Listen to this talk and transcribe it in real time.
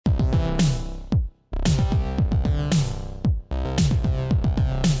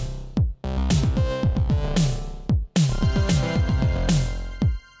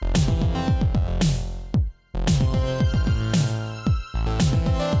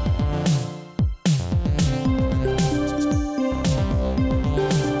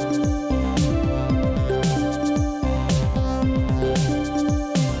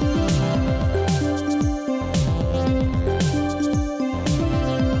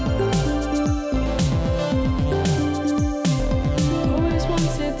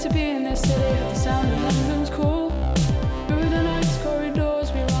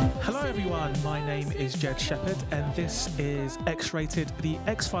Jed Shepherd, and this is X-Rated, the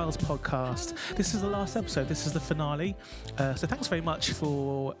X-Files podcast. This is the last episode. This is the finale. So thanks very much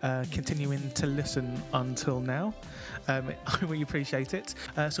for continuing to listen until now. I really appreciate it.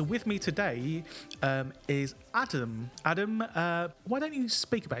 So with me today is Adam. Adam, why don't you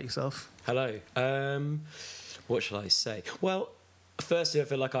speak about yourself? Hello. What shall I say? Well, firstly, I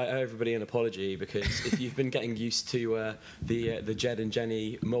feel like I owe everybody an apology, because if you've been getting used to the Jed and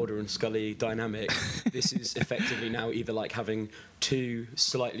Jenny, Mulder and Scully dynamic, this is effectively now either like having two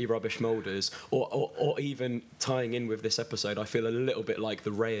slightly rubbish Mulders, or even tying in with this episode, I feel a little bit like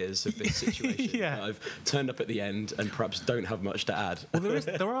the Reyes of this situation. Yeah. I've turned up at the end and perhaps don't have much to add. Well, there is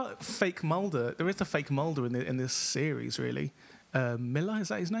a fake Mulder in this series, really. Miller, is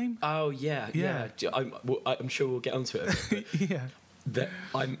that his name? Oh yeah. I'm sure we'll get onto it a bit, but Yeah. that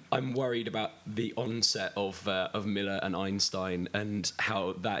I'm worried about the onset of Miller and Einstein, and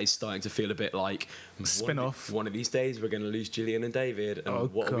how that is starting to feel a bit like spin-off. One of these days we're going to lose Gillian and David,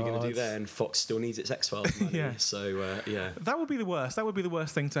 and what are we going to do then? Fox still needs its X-Files money. Yeah. So That would be the worst. That would be the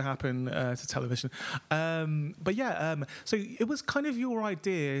worst thing to happen to television. So it was kind of your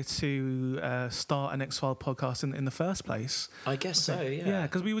idea to start an X-File podcast in the first place. I guess so. Yeah. Yeah,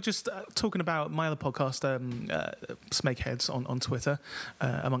 because we were just talking about my other podcast, Snakeheads, on Twitter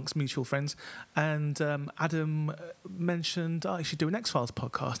amongst mutual friends, and Adam mentioned, you should do an X-Files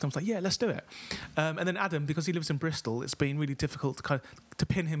podcast. And I was like, yeah, let's do it. And then Adam, because he lives in Bristol, it's been really difficult to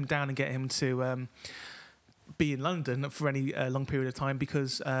pin him down and get him to be in London for any long period of time,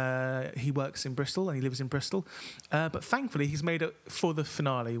 because he works in Bristol and he lives in Bristol. But thankfully, he's made it for the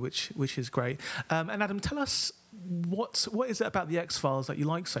finale, which is great. And Adam, tell us what is it about the X-Files that you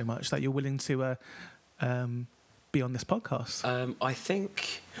like so much that you're willing to be on this podcast? I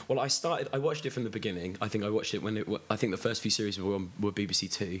think. Well, I watched it from the beginning. I think I watched it I think the first few series were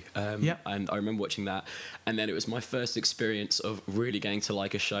BBC Two. And I remember watching that, and then it was my first experience of really getting to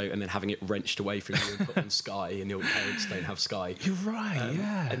like a show and then having it wrenched away from you and put on Sky, and your parents don't have Sky. You're right,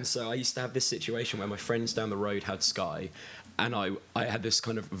 yeah. And so I used to have this situation where my friends down the road had Sky, and I had this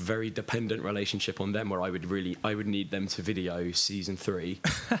kind of very dependent relationship on them, where I would need them to video season 3,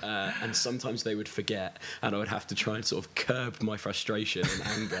 and sometimes they would forget, and I would have to try and sort of curb my frustration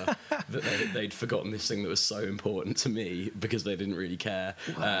and anger that they'd forgotten this thing that was so important to me, because they didn't really care.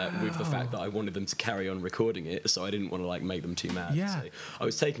 With the fact that I wanted them to carry on recording it, so I didn't want to like make them too mad. Yeah. So I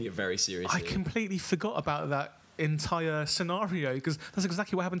was taking it very seriously. I completely forgot about that entire scenario, because that's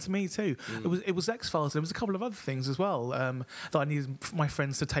exactly what happened to me too. It was X-Files, and there was a couple of other things as well that I needed my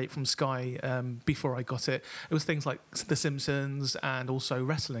friends to tape from Sky before I got it. It was things like The Simpsons and also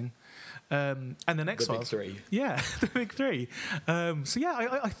wrestling. And then X-Files. The big three. Yeah, the big three.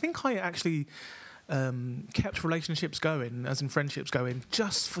 I think I actually kept relationships going, as in friendships going,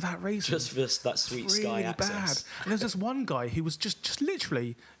 just for that reason. Just for that sweet really Sky access. Bad. And there's this one guy who was just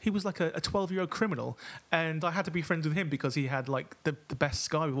literally, he was like a 12-year-old criminal, and I had to be friends with him because he had like the best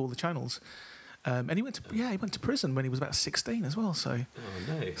Sky with all the channels. And he went to prison when he was about 16 as well. So,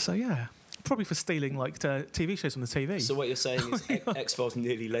 oh no. So yeah. Probably for stealing like TV shows on the TV. So what you're saying is X-Files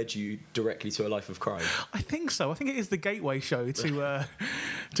nearly led you directly to a life of crime? I think so. I think it is the gateway show to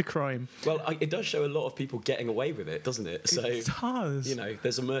crime. Well, it does show a lot of people getting away with it, doesn't it? So it does. You know,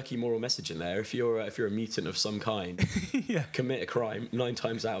 there's a murky moral message in there. If you're a mutant of some kind, yeah. commit a crime 9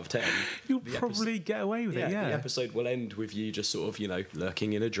 times out of 10, you'll probably get away with it. Yeah. The episode will end with you just sort of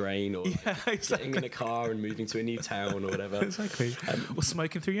lurking in a drain, or getting in a car and moving to a new town or whatever. Exactly. Or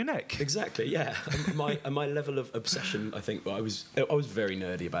smoking through your neck. Exactly. Yeah, my level of obsession, I think, I was very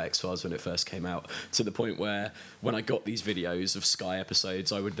nerdy about X-Files when it first came out, to the point where when I got these videos of Sky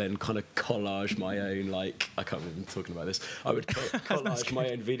episodes, I would then kind of collage my own, like, I can't remember talking about this, I would collage my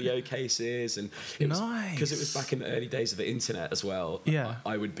own video cases, and nice, because it was back in the early days of the internet as well. Yeah,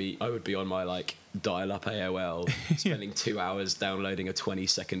 I would be on my like dial-up AOL, spending 2 hours downloading a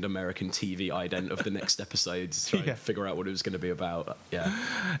 20-second American TV ident of the next episode to try and figure out what it was going to be about. Yeah,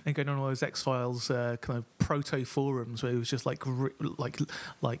 and going on all those X-Files kind of proto forums where it was just like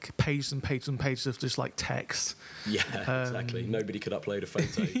pages and pages and pages of just like text. Yeah, exactly. Nobody could upload a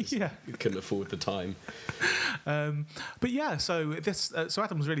photo. Yeah, you couldn't afford the time. But yeah, so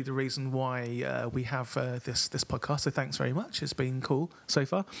Adam was really the reason why we have this podcast. So thanks very much. It's been cool so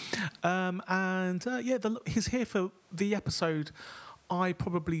far. He's here for the episode I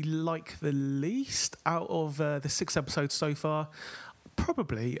probably like the least out of the 6 episodes so far.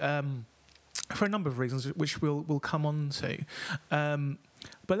 Probably for a number of reasons, which we'll come on to.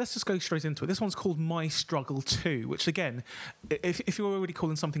 But let's just go straight into it. This one's called My Struggle 2, which again, if you're already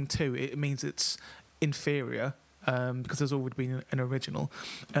calling something 2, it means it's inferior. because there's already been an original,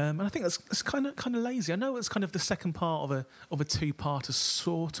 and I think it's kind of lazy. I know it's kind of the second part of a two-parter,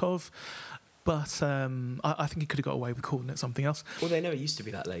 sort of. But I think he could have got away with calling it something else. Well, they never used to be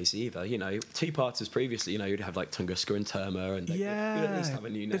that lazy either. You know, two-parters previously, you know, you'd have like Tunguska and Terma, and you'd at least have a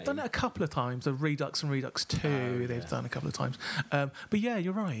new name. They've done it a couple of times. The Redux and Redux 2, they've done a couple of times. But yeah,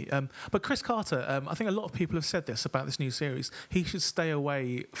 you're right. But Chris Carter, I think a lot of people have said this about this new series. He should stay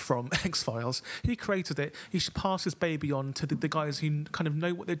away from X-Files. He created it. He should pass his baby on to the guys who kind of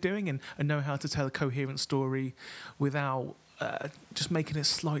know what they're doing and know how to tell a coherent story without just making it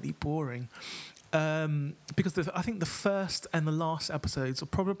slightly boring. Because I think the first and the last episodes are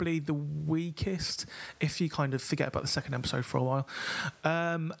probably the weakest if you kind of forget about the second episode for a while.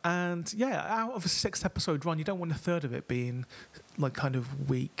 And yeah, out of a 6-episode run, you don't want a third of it being like kind of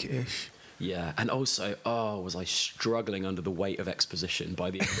weak-ish. Yeah, and also, was I struggling under the weight of exposition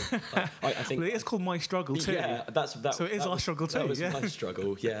by the end of I think well, it is called My Struggle too. Yeah, so it is our struggle too. That was my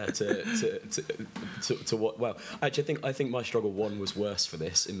struggle, yeah, to what, well, actually I think My Struggle 1 was worse for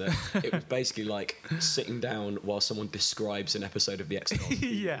this, in that it was basically like sitting down while someone describes an episode of the X-Files.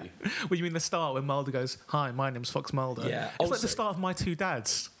 Yeah. Well, you mean the start when Mulder goes, "Hi, my name's Fox Mulder." Yeah. It's also, like the start of My Two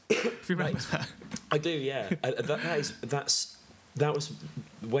Dads. If you remember that. I do, yeah. That was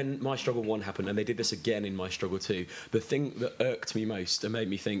when My Struggle 1 happened, and they did this again in My Struggle 2. The thing that irked me most and made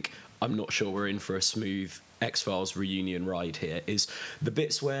me think, I'm not sure we're in for a smooth X-Files reunion ride here, is the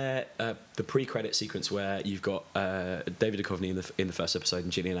bits where the pre-credit sequence where you've got David Duchovny in the first episode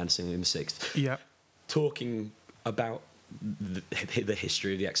and Gillian Anderson in the 6th, talking about the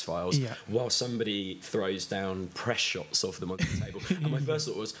history of the X-Files, while somebody throws down press shots of them on the table. And my first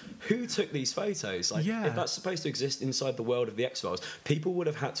thought was, who took these photos? Like, if that's supposed to exist inside the world of the X-Files, people would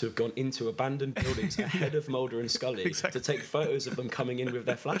have had to have gone into abandoned buildings ahead of Mulder and Scully to take photos of them coming in with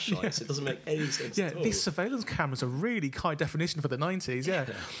their flashlights. It doesn't make any sense at all. These surveillance cameras are really high definition for the 90s,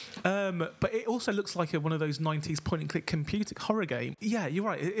 but it also looks like one of those 90s point-and-click computer horror game. Yeah, you're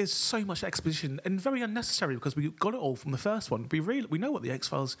right. It is so much exposition and very unnecessary because we got it all from the first one. We know what the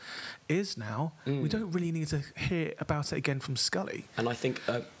X-Files is now. We don't really need to hear about it again from Scully. And I think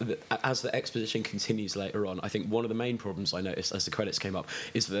as the exposition continues later on, I think one of the main problems I noticed as the credits came up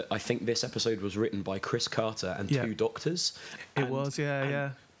is that I think this episode was written by Chris Carter and 2 doctors. It was.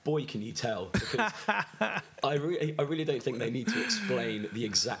 Boy, can you tell, because I really don't think they need to explain the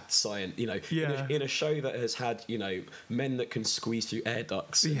exact science. You know, in a show that has had, you know, men that can squeeze through air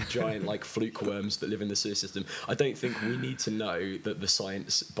ducts and giant like fluke worms that live in the sewer system, I don't think we need to know that the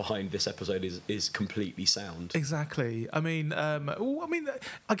science behind this episode is completely sound. Exactly. I mean,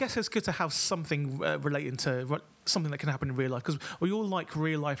 I guess it's good to have something relating to something that can happen in real life, because we all like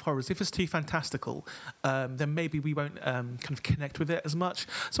real life horrors. If it's too fantastical, then maybe we won't kind of connect with it as much.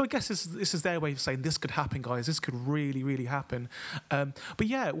 So I guess this is their way of saying this could happen, guys. This could really, really happen. But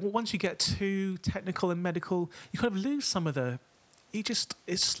yeah, once you get too technical and medical, you kind of lose some of the. It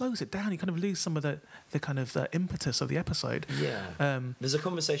slows it down. You kind of lose some of the kind of impetus of the episode. Yeah. There's a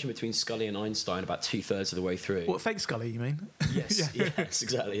conversation between Scully and Einstein about 2/3 of the way through. What, fake Scully, you mean? Yes, yes,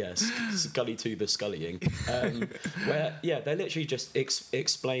 exactly, yes. Scully to the Scullying. Where, they're literally just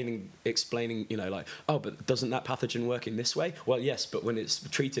explaining, you know, like, oh, but doesn't that pathogen work in this way? Well, yes, but when it's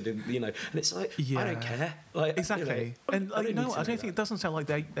treated in, you know, and it's like, I don't care. Like, exactly. You know, and I don't think it doesn't sound like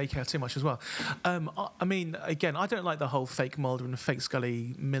they care too much as well. I mean, again, I don't like the whole fake Mulder and fake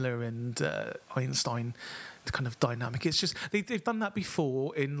Scully, Miller and Einstein kind of dynamic. It's just they've done that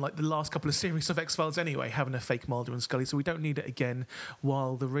before in like the last couple of series of X-Files anyway, having a fake Mulder and Scully, so we don't need it again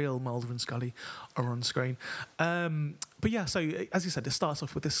while the real Mulder and Scully are on screen. But yeah, so as you said, it starts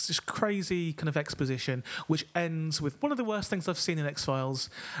off with this crazy kind of exposition, which ends with one of the worst things I've seen in X-Files,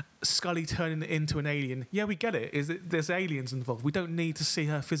 Scully turning into an alien. Yeah, we get it. There's aliens involved. We don't need to see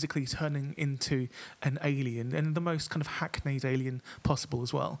her physically turning into an alien, and the most kind of hackneyed alien possible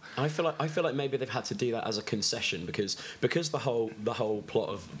as well. I feel like maybe they've had to do that as a concession because the whole plot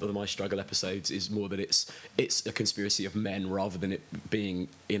of the My Struggle episodes is more that it's a conspiracy of men rather than it being,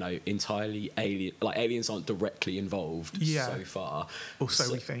 you know, entirely alien. Like, aliens aren't directly involved. So far, or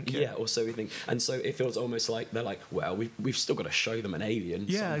so we think. Or so we think, and so it feels almost like they're like, well, we've still got to show them an alien.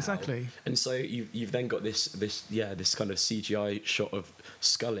 Yeah, exactly. And so you've then got this kind of CGI shot of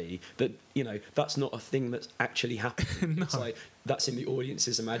Scully that, you know, that's not a thing that's actually happened. No. It's like that's in the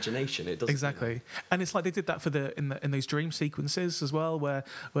audience's imagination. It doesn't Exactly, and it's like they did that for in those dream sequences as well, where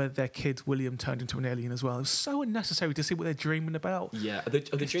their kid William turned into an alien as well. It was so unnecessary to see what they're dreaming about. Yeah, the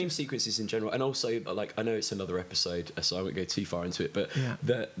dream sequences in general, and also like I know it's another episode, so I won't go too far into it. But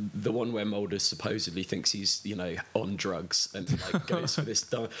the one where Mulder supposedly thinks he's on drugs and like goes for this.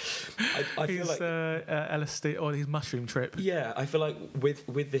 I feel like LSD or his mushroom trip. Yeah, I feel like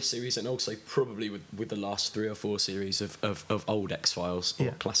with this series, and also probably with the last 3 or 4 series of old X-Files,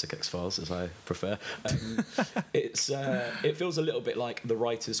 or classic X-Files as I prefer, it feels a little bit like the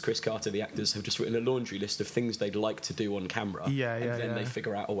writers, Chris Carter, the actors, have just written a laundry list of things they'd like to do on camera, and then they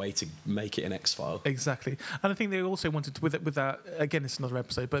figure out a way to make it an X-File. Exactly, and I think they also wanted to, with that again, it's another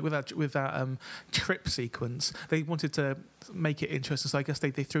episode, but with that trip sequence, they wanted to make it interesting. So I guess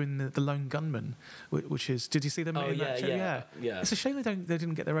they threw in the lone gunman, which is, did you see them in that show? Yeah. It's a shame they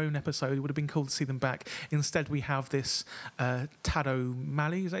didn't get their own episode. It would have been cool to see them back. Instead, we have this Tad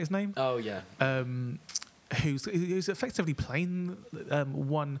O'Malley, is that his name? Oh yeah. Who's effectively playing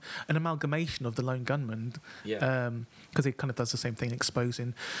an amalgamation of the lone gunman, because he kind of does the same thing,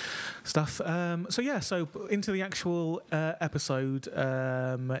 exposing stuff. So into the actual episode,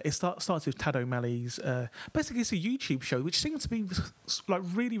 it starts with Tad O'Malley's. Basically, it's a YouTube show which seems to be like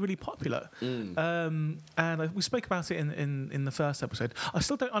really, really popular. And we spoke about it in the first episode. I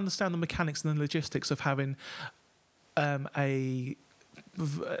still don't understand the mechanics and the logistics of having an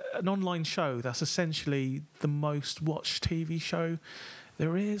online show that's essentially the most watched TV show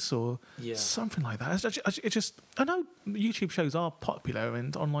there is, or something like that. I know YouTube shows are popular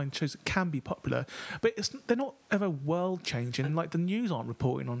and online shows can be popular, but they're not ever world changing. Like the news aren't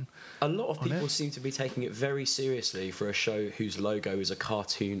reporting on. A lot of people seem to be taking it very seriously for a show whose logo is a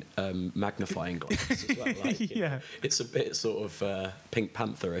cartoon magnifying glass as well. Like, it's a bit sort of Pink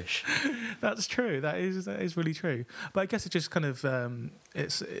Panther-ish. That's true. That is really true. But I guess it just kind of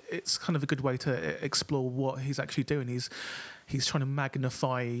it's kind of a good way to explore what he's actually doing. He's trying to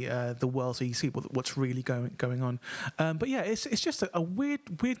magnify the world so you see what's really going on. But yeah, it's just a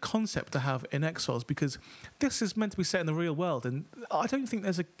weird concept to have in X-Files, because this is meant to be set in the real world, and I don't think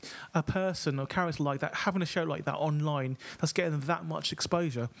there's a person or character like that having a show like that online that's getting that much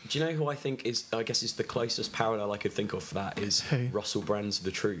exposure. Do you know who I think is the closest parallel I could think of for that is who? Russell Brand's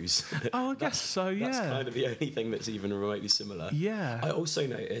The Trues. Oh, I guess so, yeah. That's kind of the only thing that's even remotely similar. Yeah. I also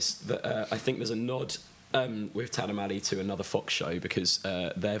noticed that I think there's a nod with Tad O'Malley to another Fox show, because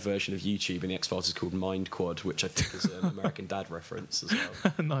their version of YouTube in the X-Files is called Mind Quad, which I think is an American Dad reference as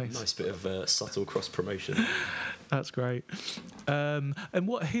well. Nice bit of subtle subtle-cross-promotion. That's great. And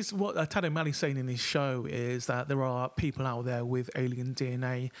what Tad O'Malley's saying in his show is that there are people out there with alien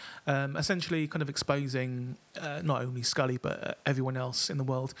DNA, essentially kind of exposing not only Scully but everyone else in the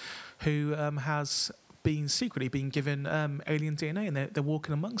world who has secretly been given alien DNA, and they're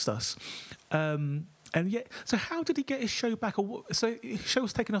walking amongst us. And yet, so how did he get his show back? So his show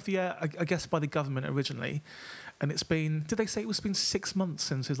was taken off the air, I guess, by the government originally, and it's been. Did they say it's been 6 months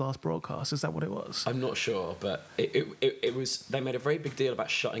since his last broadcast? Is that what it was? I'm not sure, but it was. They made a very big deal about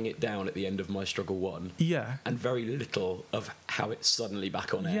shutting it down at the end of My Struggle 1. Yeah, and very little of how it's suddenly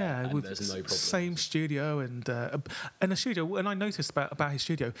back on air. Yeah, and with there's no problem. Same studio and a studio. And I noticed about his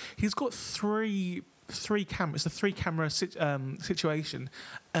studio, he's got three cameras. It's a 3-camera situation,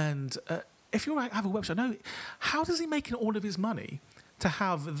 and. If you have a website, how does he make all of his money to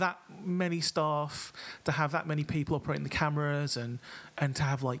have that many staff, to have that many people operating the cameras, and to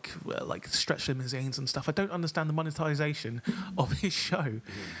have like stretch limousines and stuff? I don't understand the monetization of his show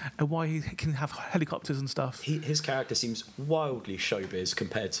and why he can have helicopters and stuff. His character seems wildly showbiz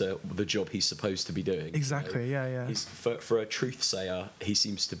compared to the job he's supposed to be doing. Exactly, yeah. He's, for a truth sayer, he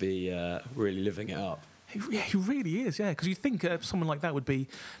seems to be really living it up. He really is, yeah. Because you think someone like that would be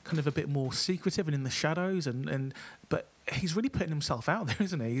kind of a bit more secretive and in the shadows, but he's really putting himself out there,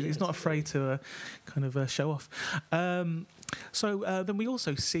 isn't he? He's not afraid to kind of show off. So then we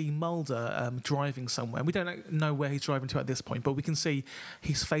also see Mulder driving somewhere. We don't know where he's driving to at this point, but we can see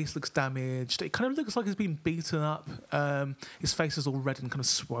his face looks damaged. It kind of looks like he's been beaten up. His face is all red and kind of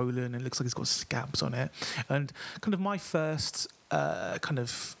swollen. It looks like he's got scabs on it. And kind of my first kind of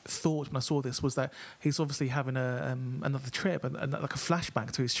thought when I saw this was that he's obviously having another trip and like a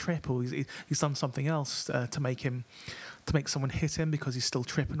flashback to his trip, or he's done something else to make someone hit him because he's still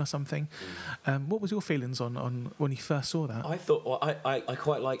tripping or something. What was your feelings on when you first saw that? I thought I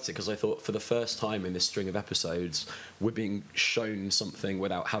quite liked it, because I thought for the first time in this string of episodes we're being shown something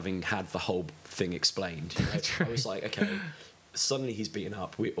without having had the whole thing explained. You know? I was like, okay, suddenly he's beaten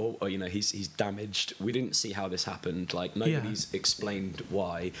up, or he's damaged. We didn't see how this happened. Like, nobody's explained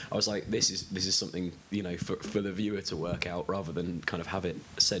why. I was like, this is something, for the viewer to work out rather than kind of have it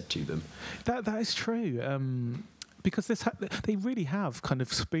said to them. That is true. Because they really have kind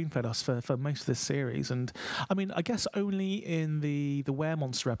of spoon-fed us for most of this series. And, I mean, I guess only in the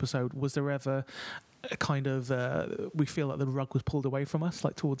Weremonster episode was there ever a kind of... we feel like the rug was pulled away from us,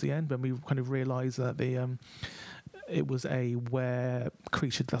 like, towards the end, when we kind of realised that it was a were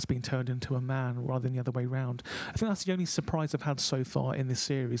creature that's been turned into a man rather than the other way around. I think that's the only surprise I've had so far in this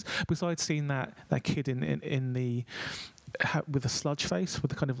series. Besides seeing that kid in the... with the sludge face, with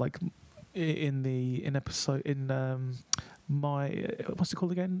the kind of, like... my what's it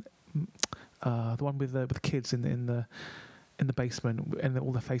called again? The one with the kids in the basement, and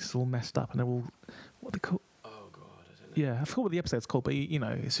all their faces all messed up, and they're all what they call. Oh God, I don't know. Yeah, I forgot what the episode's called, but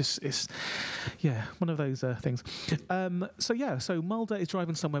it's one of those things. So Mulder is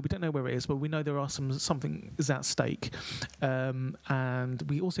driving somewhere. We don't know where it is, but we know there are something is at stake, and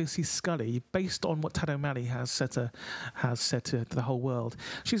we also see Scully, based on what Tad O'Malley has said to the whole world.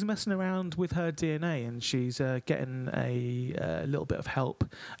 She's messing around with her DNA, and she's getting a little bit of help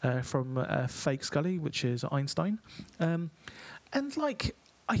from fake Scully, which is Einstein, and like.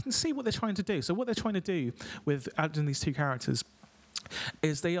 I can see what they're trying to do. So what they're trying to do with adding these two characters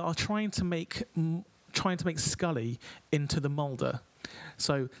is they are trying to make Scully into the Mulder.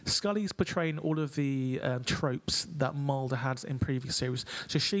 So Scully's portraying all of the tropes that Mulder had in previous series.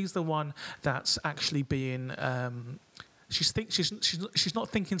 So she's the one that's actually being... She's not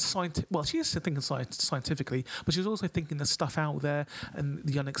thinking well, she is thinking scientifically, but she's also thinking there's stuff out there and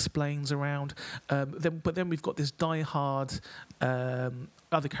the unexplains around. But then we've got this diehard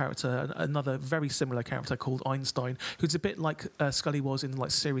other character, another very similar character called Einstein, who's a bit like Scully was in like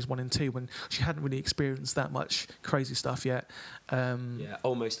series 1 and 2 when she hadn't really experienced that much crazy stuff yet.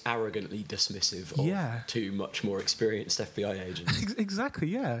 Almost arrogantly dismissive of two much more experienced FBI agents. Exactly,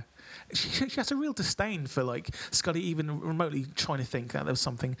 yeah. She has a real disdain for like Scully even remotely trying to think that there was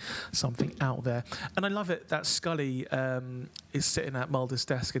something out there. And I love it that Scully is sitting at Mulder's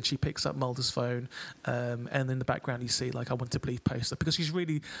desk and she picks up Mulder's phone, and in the background you see like "I want to believe" poster, because she's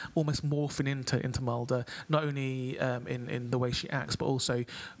really almost morphing into Mulder, not only in the way she acts but also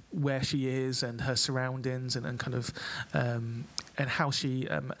where she is and her surroundings and kind of and how she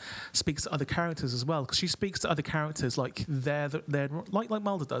speaks to other characters as well, because she speaks to other characters like they're like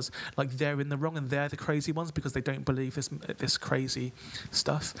Mulder does, like they're in the wrong and they're the crazy ones because they don't believe this crazy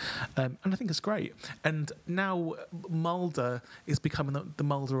stuff, and I think it's great. And now Mulder is becoming the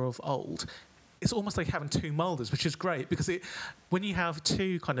Mulder of old. It's almost like having two Mulders, which is great, because when you have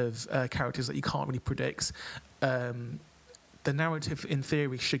two kind of characters that you can't really predict, the narrative in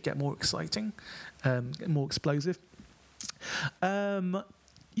theory should get more exciting, more explosive. And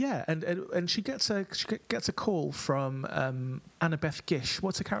she gets a call from Annabeth Gish.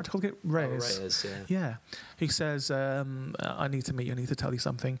 What's the character called? Reyes. Oh, Reyes, yeah. Who says, "I need to meet you. I need to tell you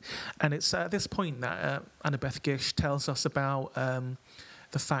something." And it's at this point that Annabeth Gish tells us about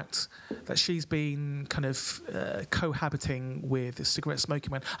the fact that she's been kind of cohabiting with a cigarette smoking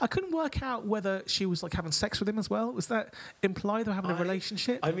man. I couldn't work out whether she was like having sex with him as well. Was that implied, or having a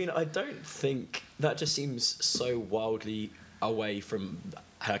relationship? I mean, I don't think that just seems so wildly away from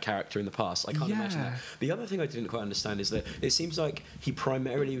her character in the past. I can't imagine that. The other thing I didn't quite understand is that it seems like he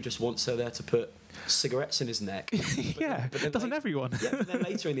primarily just wants her there to put cigarettes in his neck. But doesn't everyone? But then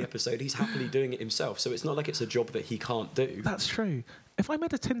later in the episode, he's happily doing it himself. So it's not like it's a job that he can't do. That's true. If I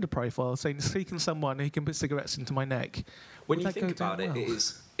made a Tinder profile saying seeking someone who can put cigarettes into my neck, when you think about it, it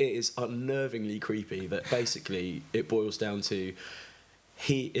is unnervingly creepy that basically it boils down to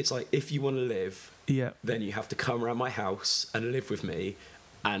it's like, if you want to live, then you have to come around my house and live with me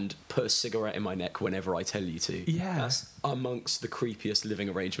and put a cigarette in my neck whenever I tell you to. Yeah. That's amongst the creepiest living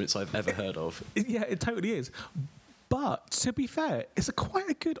arrangements I've ever heard of. Yeah, it totally is. But to be fair, it's quite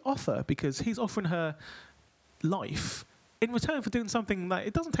a good offer, because he's offering her life in return for doing something that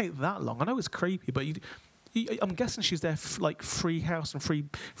it doesn't take that long. I know it's creepy, but I'm guessing she's there like free house and free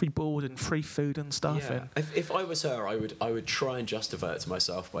board and free food and stuff. Yeah. If I was her, I would try and justify it to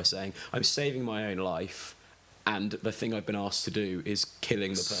myself by saying I'm saving my own life, and the thing I've been asked to do is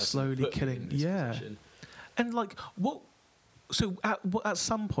killing the person. Slowly killing. Position. And like what? So at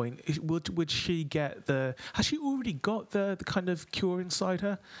some point would she get has she already got the kind of cure inside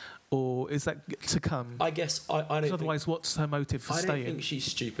her? Or is that to come? I guess I don't. Otherwise, what's her motive for staying? I don't think she's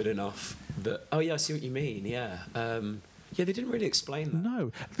stupid enough that. Oh yeah, I see what you mean. Yeah. Yeah, they didn't really explain that.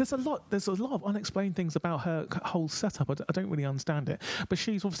 No, there's a lot of unexplained things about her whole setup. I don't really understand it, but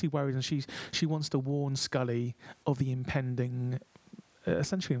she's obviously worried, and she wants to warn Scully of the impending,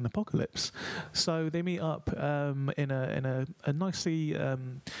 essentially an apocalypse. So they meet up in a nicely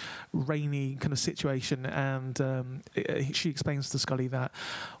rainy kind of situation, and she explains to Scully that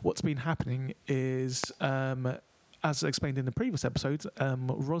what's been happening is, as explained in the previous episode,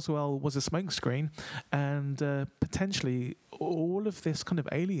 Roswell was a smokescreen, and potentially all of this kind of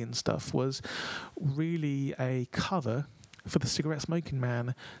alien stuff was really a cover for the cigarette smoking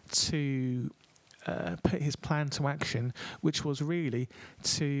man to put his plan to action, which was really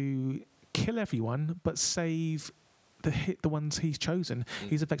to kill everyone but save the ones he's chosen.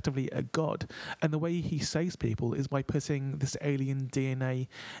 He's effectively a god, and the way he saves people is by putting this alien DNA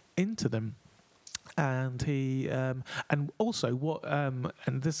into them. And he, and also what, and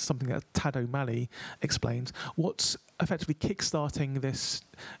this is something that Tad O'Malley explains. What's effectively kickstarting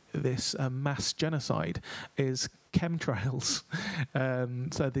this mass genocide is chemtrails.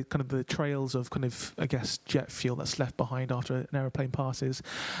 So the kind of the trails of kind of, I guess, jet fuel that's left behind after an aeroplane passes.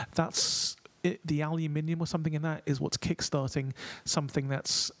 That's it, the aluminium or something in that is what's kickstarting something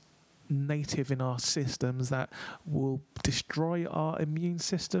that's native in our systems that will destroy our immune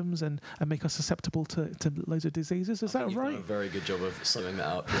systems and make us susceptible to loads of diseases. Is that You've right? done a very good job of summing that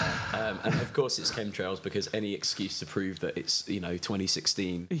up. Yeah. And of course it's chemtrails, because any excuse to prove that it's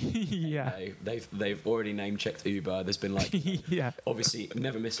 2016. Yeah. They've already name checked Uber. There's been like Yeah. obviously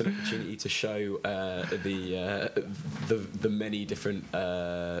never miss an opportunity to show the many different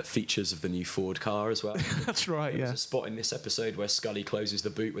features of the new Ford car as well. That's right. There's Yeah. a spot in this episode where Scully closes the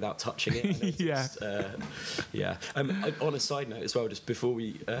boot without touching it. Yeah. Yeah. On a side note as well, just before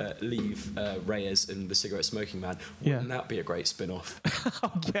we leave Reyes and the cigarette smoking man, wouldn't that be a great spin-off?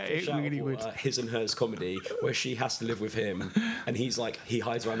 Yeah, it really would. His and Hers comedy, where she has to live with him, and he's like, he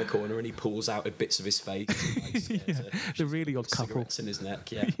hides around the corner and he pulls out bits of his face. And, Yeah, the really odd couple. Cigarettes in his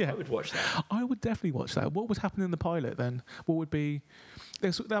neck. Yeah, Yeah. I would watch that. I would definitely watch that. What would happen in the pilot then? What would be?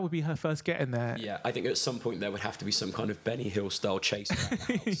 That would be her first get in there. Yeah, I think at some point there would have to be some kind of Benny Hill style chase around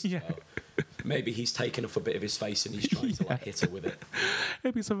the house. Yeah. As well. Maybe he's taken off a bit of his face and he's trying to like hit her with it.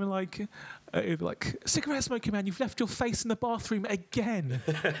 It'd be something like cigarette smoking man, you've left your face in the bathroom again.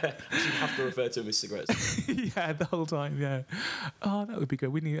 So you have to refer to him as cigarettes. Yeah, the whole time. Yeah. Oh, that would be good.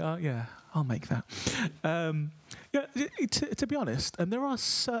 We need. Yeah, I'll make that. Yeah, to be honest, and there are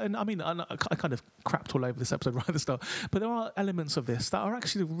certain. I mean, I kind of crapped all over this episode right at the start, but there are elements of this that are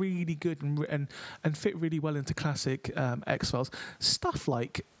actually really good and fit really well into classic X-Files stuff,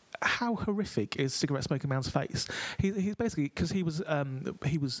 like how horrific is cigarette smoking man's face. He's basically, because he was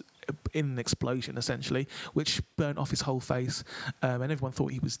in an explosion essentially, which burnt off his whole face, and everyone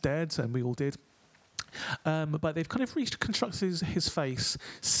thought he was dead, and we all did. But they've kind of reconstructed his face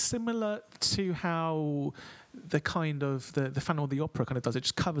similar to how the kind of the Phantom of the Opera kind of does. It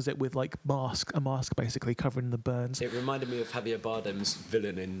just covers it with like a mask basically covering the burns. It reminded me of Javier Bardem's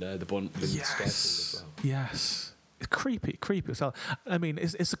villain in the Bond Skyfall as well. Yes. It's creepy as hell. I mean,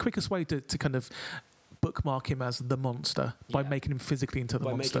 it's the quickest way to kind of bookmark him as the monster by making him physically into the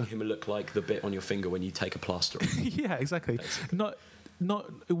monster. By making him look like the bit on your finger when you take a plaster off. Yeah, exactly. Basically.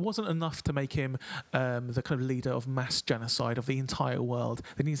 It wasn't enough to make him the kind of leader of mass genocide of the entire world.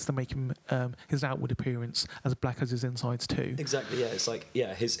 It needs to make him his outward appearance as black as his insides too. Exactly. Yeah, it's like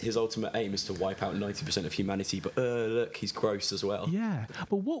his ultimate aim is to wipe out 90% of humanity. But look, he's gross as well. Yeah,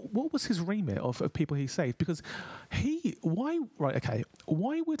 but what was his remit of people he saved? Because why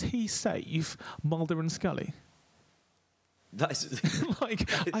would he save Mulder and Scully? That is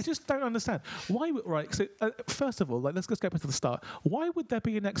I just don't understand why. Right, so first of all, let's go back to the start. Why would there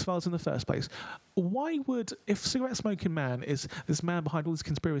be an X-Files in the first place? Why would, if cigarette smoking man is this man behind all these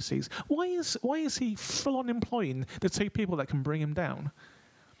conspiracies, why is he full on employing the two people that can bring him down?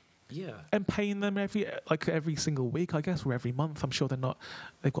 Yeah. And paying them every single week, I guess, or every month. I'm sure they've got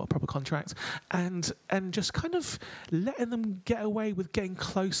a proper contract, and just kind of letting them get away with getting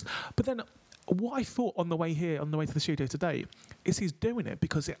close, but then. What I thought on the way to the studio today, is he's doing it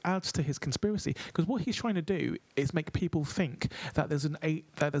because it adds to his conspiracy. Because what he's trying to do is make people think that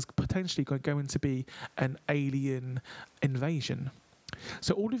there's potentially going to be an alien invasion.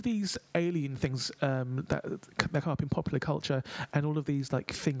 So all of these alien things that come up in popular culture, and all of these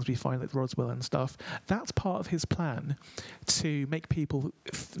like things we find like Roswell and stuff, that's part of his plan to make people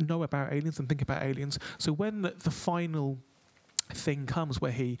know about aliens and think about aliens. So when the final thing comes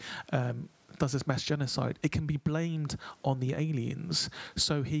where he does this mass genocide, it can be blamed on the aliens,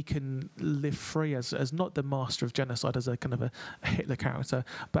 so he can live free as not the master of genocide, as a kind of a Hitler character,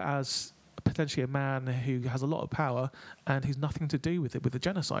 but as potentially a man who has a lot of power and who's nothing to do with it, with the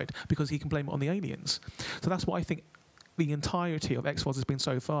genocide, because he can blame it on the aliens. So that's what I think the entirety of X-Files has been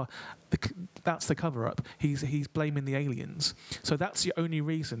so far. That's the cover-up. He's blaming the aliens. So that's the only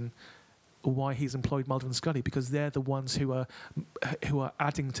reason why he's employed Mulder and Scully, because they're the ones who are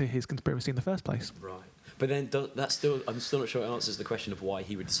adding to his conspiracy in the first place. Right. But then I'm still not sure it answers the question of why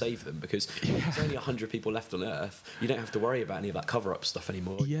he would save them, because there's only 100 people left on Earth. You don't have to worry about any of that cover-up stuff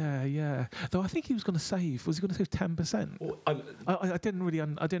anymore. Yeah. Though I think he was going to save. Was he going to save 10%? Well, I didn't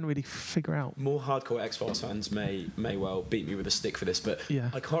really figure out. More hardcore X-Files fans may well beat me with a stick for this, but Yeah.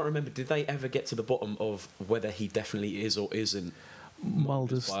 I can't remember. Did they ever get to the bottom of whether he definitely is or isn't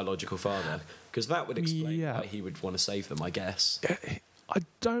Mulder's biological father? Because that would explain why he would want to save them, I guess.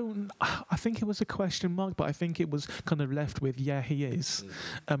 I think it was a question mark, but I think it was kind of left with, he is.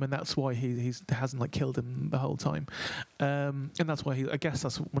 And that's why he hasn't killed him the whole time. And that's why I guess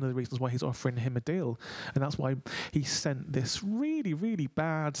that's one of the reasons why he's offering him a deal. And that's why he sent this really, really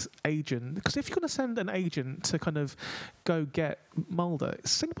bad agent. Because if you're going to send an agent to kind of go get Mulder,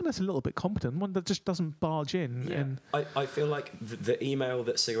 send one that's a little bit competent, one that just doesn't barge in. Yeah. And I feel like the email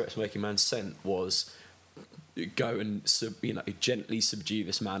that Cigarette Smoking Man sent was, go and gently subdue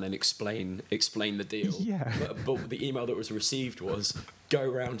this man and explain the deal. Yeah. But the email that was received was, go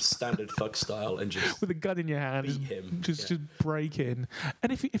around standard thug style and just with a gun in your hand, beat him. Just break in.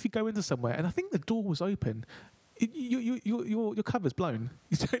 And if you go into somewhere, and I think the door was open, your cover's blown.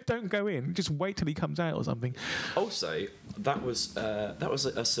 You don't go in. Just wait till he comes out or something. Also, that was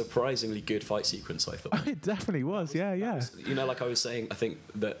a surprisingly good fight sequence, I thought. It definitely was. Yeah. Like I was saying, I think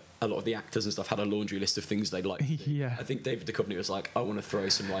that a lot of the actors and stuff had a laundry list of things they'd like to do. Yeah. I think David Duchovny was like, I want to throw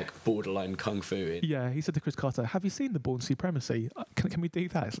some borderline kung fu in. Yeah, he said to Chris Carter, have you seen The Bourne Supremacy? Can we do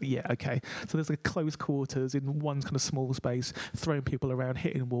that? It's like, yeah, okay. So there's close quarters in one kind of small space, throwing people around,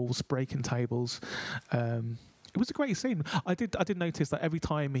 hitting walls, breaking tables. It was a great scene. I did notice that every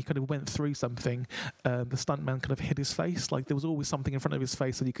time he kind of went through something, the stuntman kind of hid his face. There was always something in front of his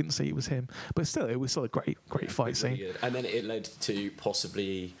face that you couldn't see it was him. But still, it was still a great fight scene. Really good. And then it led to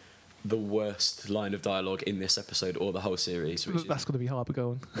possibly the worst line of dialogue in this episode or the whole series. That's going to be hard, but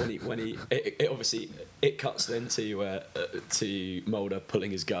go on. When he obviously cuts then to Mulder pulling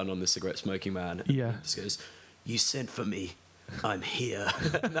his gun on the cigarette smoking man. Yeah. He just goes, "You sent for me. I'm here."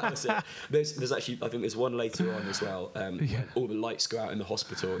 And that was it. There's actually, I think there's one later on as well. When all the lights go out in the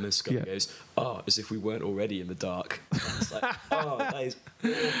hospital and then Scully goes, as if we weren't already in the dark. It's like, that is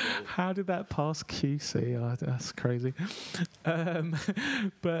awful. How did that pass QC? Oh, that's crazy.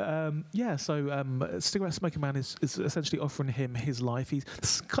 So Cigarette Smoking Man is essentially offering him his life. He's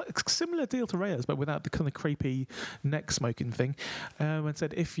similar deal to Reyes, but without the kind of creepy neck smoking thing. And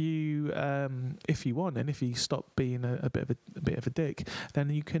said, if you want, and if you stop being a bit of a dick, then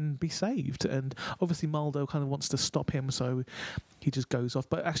you can be saved. And obviously Mulder kind of wants to stop him, so he just goes off.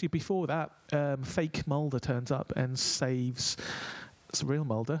 But actually before that, fake Mulder turns up and saves real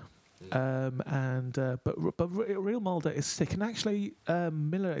Mulder. But real Mulder is sick, and actually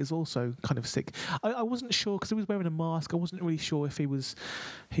Miller is also kind of sick. I wasn't sure because he was wearing a mask. I wasn't really sure if he was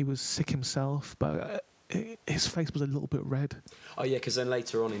sick himself, but his face was a little bit red. Oh yeah, because then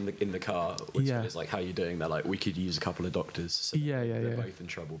later on in the car, it's like, "How are you doing?" They're like, "We could use a couple of doctors." So they're both in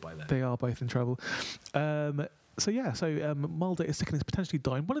trouble by then. They are both in trouble. So Mulder is sick and is potentially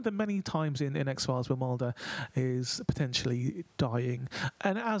dying. One of the many times in X-Files where Mulder is potentially dying.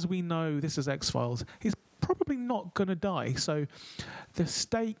 And as we know, this is X-Files, he's probably not going to die. So the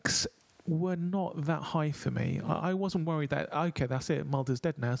stakes were not that high for me. I wasn't worried that, okay, that's it, Mulder's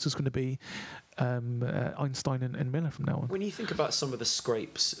dead now. It's just going to be Einstein and Miller from now on. When you think about some of the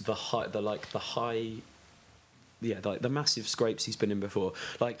scrapes, the massive scrapes he's been in before,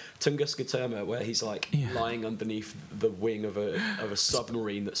 like Tunguska Terma, where he's lying underneath the wing of a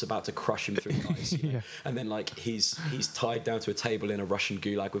submarine that's about to crush him through the ice, and then he's tied down to a table in a Russian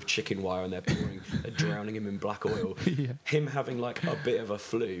gulag with chicken wire, and they're drowning him in black oil. Him having a bit of a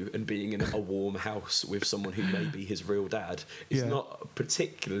flu and being in a warm house with someone who may be his real dad is not a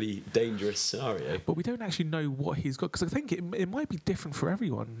particularly dangerous scenario. But we don't actually know what he's got, because I think it might be different for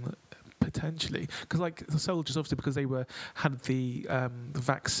everyone. Potentially, because the soldiers, obviously, because they had the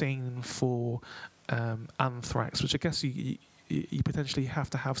vaccine for anthrax, which I guess you potentially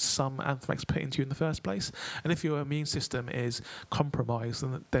have to have some anthrax put into you in the first place. And if your immune system is compromised,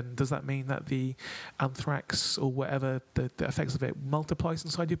 then does that mean that the anthrax or whatever the effects of it multiplies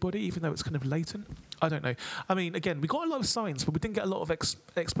inside your body, even though it's kind of latent? I don't know. I mean, again, we got a lot of science, but we didn't get a lot of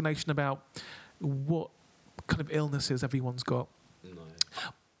explanation about what kind of illnesses everyone's got. No.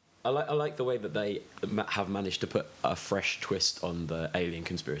 I like the way that they have managed to put a fresh twist on the alien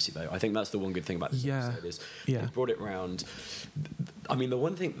conspiracy, though. I think that's the one good thing about this episode is they brought it round. I mean, the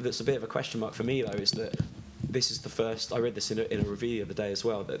one thing that's a bit of a question mark for me, though, is that this is the first. I read this in a review the other day as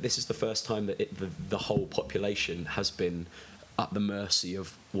well. That this is the first time that the whole population has been at the mercy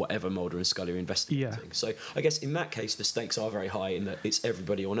of whatever Mulder and Scully are investigating. Yeah. So I guess in that case, the stakes are very high in that it's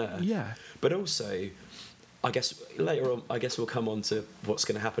everybody on Earth. Yeah. But also, I guess later on, we'll come on to what's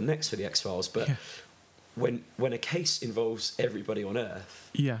going to happen next for the X-Files. But when a case involves everybody on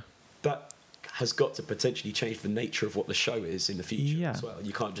Earth, that has got to potentially change the nature of what the show is in the future as well.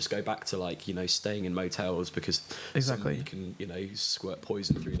 You can't just go back to staying in motels because somebody can squirt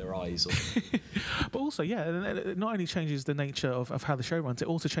poison through their eyes. Or but also, it not only changes the nature of how the show runs, it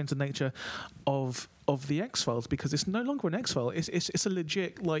also changes the nature of the X-Files, because it's no longer an X-File. It's a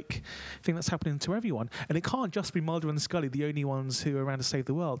legit thing that's happening to everyone, and it can't just be Mulder and Scully the only ones who are around to save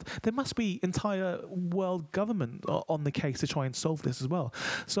the world. There must be entire world government on the case to try and solve this as well.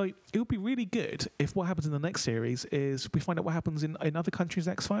 So it would be really good if what happens in the next series is we find out what happens in other countries'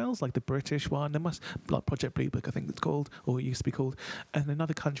 X-Files, like the British one. There must, like Project Blue Book, I think it's called, or it used to be called, and in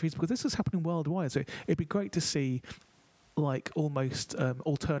other countries, because this is happening worldwide. So it'd be great to see almost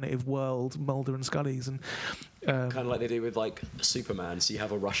alternative world Mulder and Scully's, and kind of like they do with Superman. So you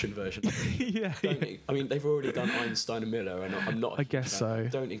have a Russian version. I mean, they've already done Einstein and Miller, and I'm not. I guess so.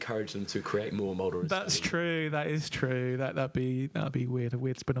 Don't encourage them to create more Mulder and Scully. That's true. That is true. That'd be weird. A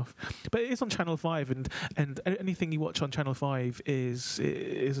weird spin-off. But it is on Channel 5, and anything you watch on Channel 5 is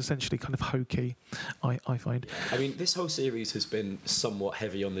essentially kind of hokey. I find. I mean, this whole series has been somewhat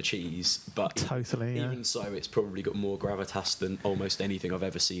heavy on the cheese, but totally. Even so, it's probably got more gravitas than almost anything I've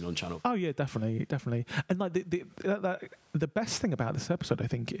ever seen on Channel 5. Oh yeah, definitely. And the best thing about this episode, I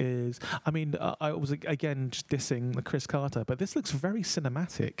think, is, I mean, I was again just dissing the Chris Carter, but this looks very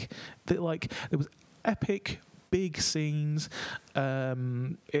cinematic. There was epic big scenes.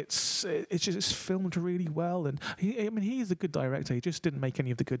 It's just filmed really well, and he is a good director. He just didn't make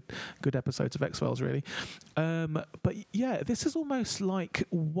any of the good episodes of X-Files, really. But yeah, this is almost like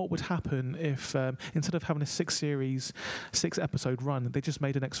what would happen if instead of having a 6-episode run, they just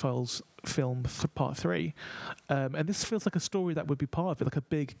made an X-Files film for part 3. And this feels like a story that would be part of it, like a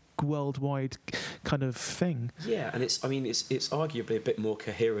big worldwide kind of thing. Yeah, and it's arguably a bit more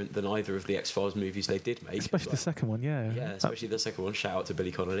coherent than either of the X-Files movies they did make. Especially the second one, yeah. Yeah, especially the second one. Shout out to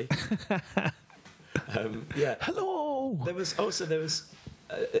Billy Connolly. Hello!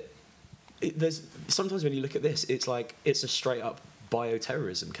 There's sometimes when you look at this, it's like it's a straight up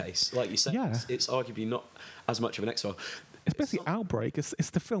bioterrorism case. Like you said, it's arguably not as much of an X-File. It's basically Outbreak. It's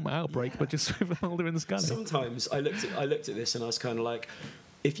the film Outbreak, but just with Mulder and Scully. Sometimes I looked at this and I was kind of like,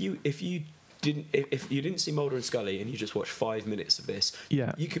 if you didn't see Mulder and Scully and you just watched 5 minutes of this,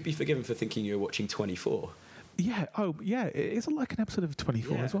 you could be forgiven for thinking you were watching 24. Yeah. Oh, yeah. It's like an episode of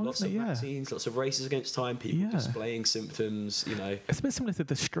 24 as well. Lots of vaccines, lots of races against time, people displaying symptoms. It's a bit similar to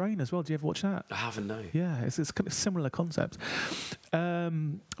The Strain as well. Do you ever watch that? I haven't. No. Yeah, it's kind of similar concept.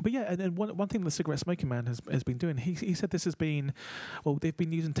 But yeah, and then one thing the Cigarette Smoking Man has been doing, he said this has been, they've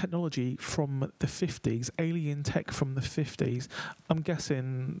been using technology from the 50s, alien tech from the 50s. I'm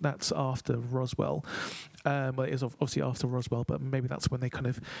guessing that's after Roswell. Well, it is obviously after Roswell, but maybe that's when they kind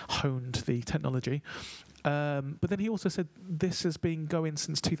of honed the technology. But then he also said this has been going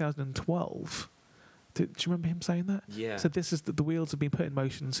since 2012. Do you remember him saying that? Yeah. So this is the wheels have been put in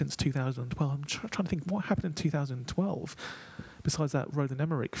motion since 2012. I'm trying to think what happened in 2012. Besides that Roland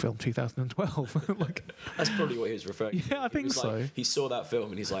Emmerich film, 2012. That's probably what he was referring to. Yeah, I think so. He saw that film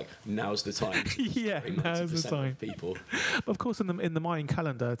and he's like, now's the time. Now's the time. People. But of course, in the Mayan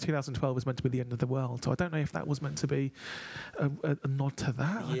calendar, 2012 was meant to be the end of the world. So I don't know if that was meant to be a nod to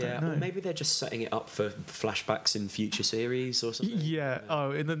that. Yeah, I don't know. Or maybe they're just setting it up for flashbacks in future series or something. Yeah.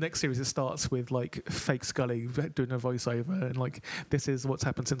 Oh, in the next series, it starts with fake Scully doing a voiceover and this is what's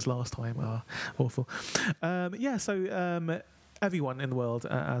happened since last time. Oh, awful. Everyone in the world,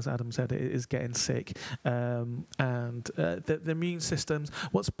 as Adam said, is getting sick, and the immune systems.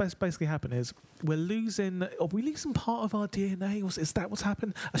 What's basically happened is are we losing part of our DNA? Is that what's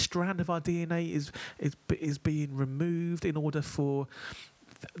happened? A strand of our DNA is being removed in order for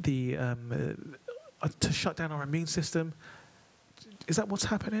the to shut down our immune system. Is that what's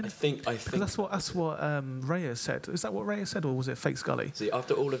happening? I think 'Cause that's what Reyes said. Is that what Reyes said, or was it fake Scully? See,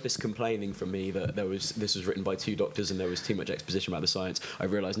 after all of this complaining from me that this was written by 2 doctors and there was too much exposition about the science, I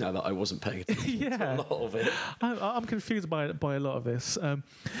realise now that I wasn't paying attention to a lot of it. I'm confused by a lot of this,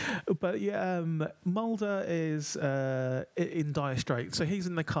 but yeah, Mulder is in dire straits. So he's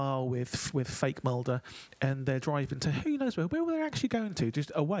in the car with fake Mulder, and they're driving to who knows where. Where were they actually going to?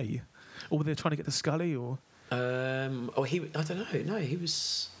 Just away, or were they trying to get to Scully? Or I don't know. No, he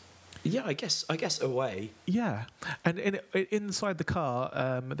was. Yeah, I guess away. yeah, and inside the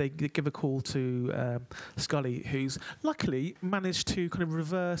car, they give a call to Scully, who's luckily managed to kind of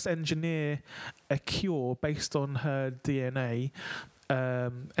reverse engineer a cure based on her DNA,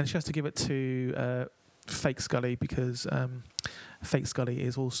 and she has to give it to fake Scully because fake Scully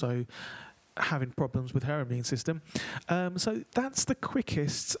is also having problems with her immune system. So that's the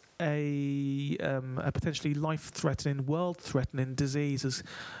quickest a potentially life-threatening, world-threatening disease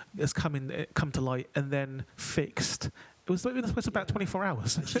has come to light and then fixed. It was about 24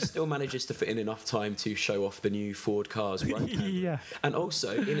 hours. And she still manages to fit in enough time to show off the new Ford cars, right? Yeah. And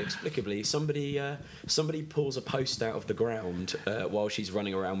also, inexplicably, somebody pulls a post out of the ground while she's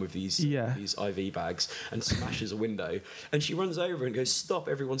running around with these IV bags and smashes a window. And she runs over and goes, "Stop,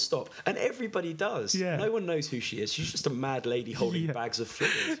 everyone, stop!" And everybody does. Yeah. No one knows who she is. She's just a mad lady holding bags of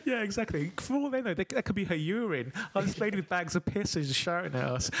fluid. Yeah, exactly. For all they know, that could be her urine. Oh, this lady with bags of piss is shouting at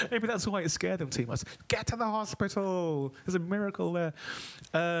us. Maybe that's why it scared them too much. Get to the hospital. There's a miracle there.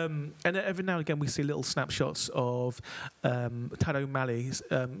 And every now and again we see little snapshots of Tad O'Malley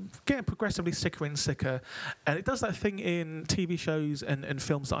getting progressively sicker and sicker. And it does that thing in TV shows and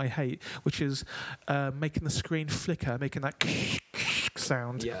films that I hate, which is making the screen flicker, making that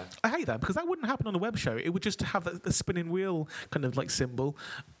sound. Yeah. I hate that because that wouldn't happen on a web show. It would just have the spinning wheel kind of like symbol,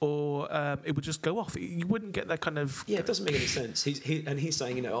 or it would just go off. You wouldn't get that kind of... Yeah, it doesn't make any sense. He's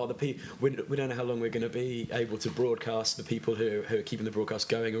saying, we don't know how long we're going to be able to broadcast. The people who are keeping the broadcast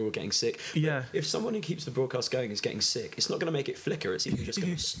going are all getting sick. Yeah. But if someone who keeps the broadcast going is getting sick, it's not going to make it flicker. It's either just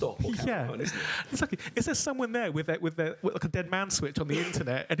going to stop or carry on, isn't it? Exactly. Is there someone there with like a dead man switch on the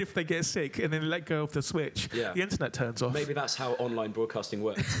internet, and if they get sick and then let go of the switch, the internet turns off? Maybe that's how online broadcasting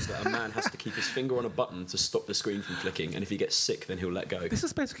works, is that a man has to keep his finger on a button to stop the screen from flicking, and if he gets sick, then he'll let go. This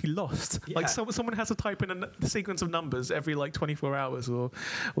is basically Lost. Yeah. Like someone has to type in a sequence of numbers every like 24 hours, or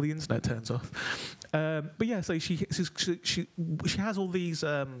the internet turns off. But yeah, so she has all these.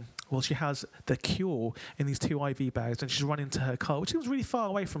 She has the cure in these 2 IV bags, and she's running to her car, which was really far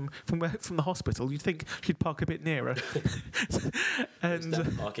away from the hospital. You'd think she'd park a bit nearer.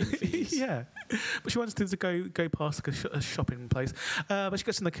 And parking fees. Yeah, but she wants to go past a shopping place. But she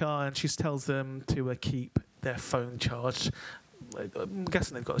gets in the car and she tells them to keep their phone charged. I'm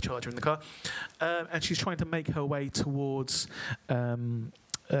guessing they've got a charger in the car, and she's trying to make her way towards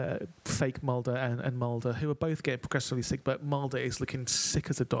fake Mulder and Mulder, who are both getting progressively sick, but Mulder is looking sick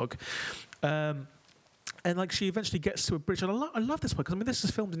as a dog. And like she eventually gets to a bridge, and I love this one because this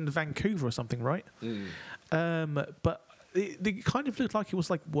is filmed in Vancouver or something, right? But it kind of looked like it was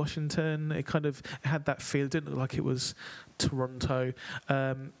like Washington. It kind of had that feel. It didn't look like it was Toronto.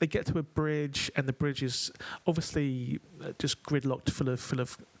 They get to a bridge, and the bridge is obviously just gridlocked full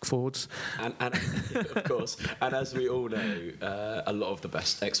of Fords. And of course, and as we all know, a lot of the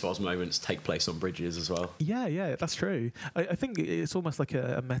best X-Files moments take place on bridges as well. Yeah, that's true. I think it's almost like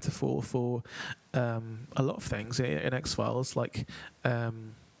a metaphor for a lot of things in X-Files, like...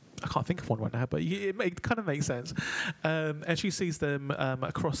 I can't think of one right now, but it kind of makes sense. And she sees them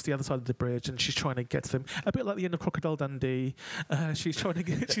across the other side of the bridge, and she's trying to get to them. A bit like the end of Crocodile Dundee. She's trying to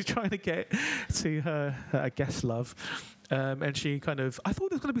get to her guest love. And she kind of... I thought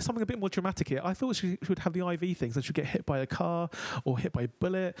there was going to be something a bit more dramatic here. I thought she would have the IV things, and she'd get hit by a car or hit by a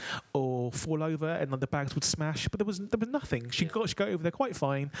bullet or fall over, and the bags would smash. But there was nothing. She got over there quite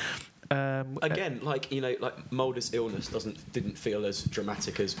fine. Again, like Mulder's illness didn't feel as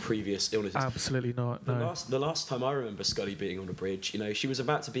dramatic as previous illnesses. Absolutely not. No. The last time I remember Scully being on a bridge, she was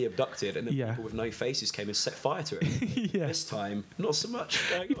about to be abducted, and then people with no faces came and set fire to her. This time, not so much.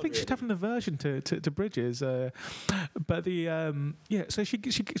 You'd think she'd have an aversion to bridges, but so she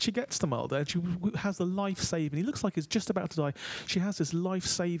gets to Mulder, and she has the life-saving. He looks like he's just about to die. She has this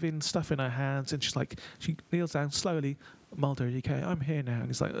life-saving stuff in her hands, and she kneels down slowly. Mulder, are you okay? I'm here now. And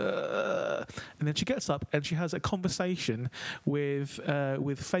he's like, Ugh. And then she gets up and she has a conversation with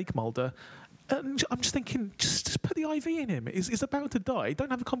fake Mulder. And I'm just thinking, just put the IV in him. He's about to die.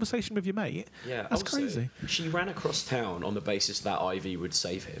 Don't have a conversation with your mate. Yeah, that's also, crazy. She ran across town on the basis that IV would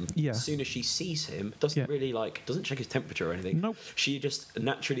save him. Yeah. As soon as she sees him, doesn't check his temperature or anything. Nope. She just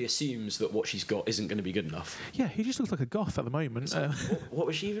naturally assumes that what she's got isn't going to be good enough. Yeah, he just looks like a goth at the moment. So what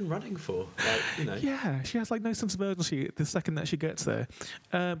was she even running for? Yeah, she has like no sense of urgency the second that she gets there.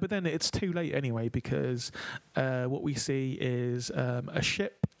 But then it's too late anyway, because what we see is a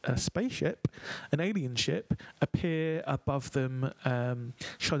spaceship, an alien ship, appear above them,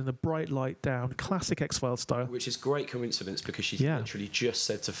 shining a bright light down, classic X-Files style. Which is great coincidence, because she's literally just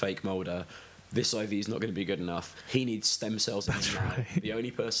said to fake Mulder, this IV is not going to be good enough. He needs stem cells in him now. Right. The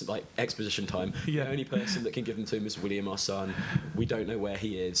only person, like exposition time, the only person that can give them to him is William, our son. We don't know where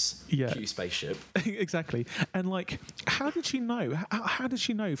he is. Cue spaceship. Exactly. And like, how did she know? How did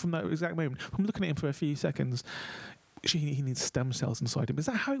she know from that exact moment? I'm looking at him for a few seconds. He needs stem cells inside him. Is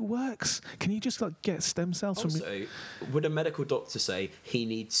that how it works? Can you just like get stem cells from? Also, would a medical doctor say he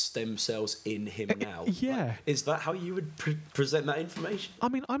needs stem cells in him now? Yeah. Like, is that how you would present that information? I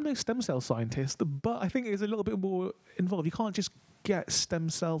mean, I'm no stem cell scientist, but I think it's a little bit more involved. You can't just get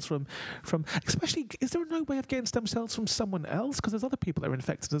stem cells from especially, is there no way of getting stem cells from someone else? Because there's other people that are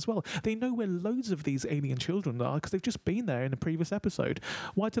infected as well. They know where loads of these alien children are because they've just been there in a previous episode.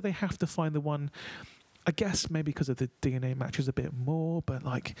 Why do they have to find the one? I guess maybe because of the DNA matches a bit more, but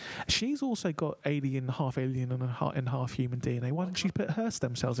like she's also got half alien and half human DNA. Why didn't she put her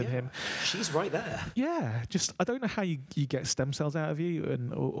stem cells in him? She's right there. Yeah, just I don't know how you get stem cells out of you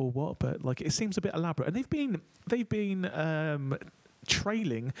or what, but like it seems a bit elaborate. And they've been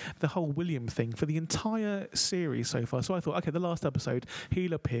trailing the whole William thing for the entire series so far. So I thought, okay, the last episode,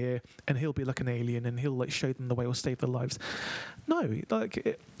 he'll appear and he'll be like an alien and he'll like show them the way or save their lives. No,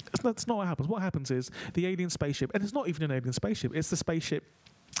 like that's not what happens. What happens is the alien spaceship, and it's not even an alien spaceship, it's the spaceship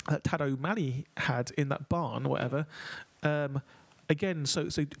that Tad O'Malley had in that barn or whatever. Again, so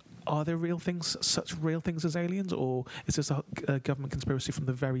are there such real things as aliens, or is this a government conspiracy from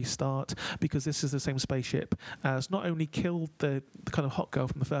the very start? Because this is the same spaceship as not only killed the kind of hot girl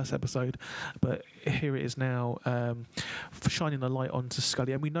from the first episode, but here it is now shining a light onto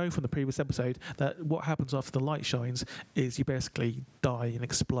Scully. And we know from the previous episode that what happens after the light shines is you basically die and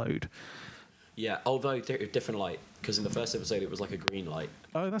explode. Yeah, although different light, because in the first episode it was like a green light.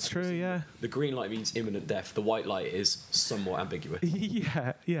 Oh, that's true, yeah. The green light means imminent death. The white light is somewhat ambiguous.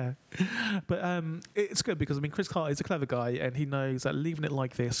 Yeah. But it's good because, I mean, Chris Carter is a clever guy and he knows that leaving it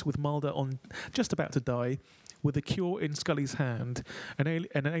like this with Mulder on just about to die, with a cure in Scully's hand and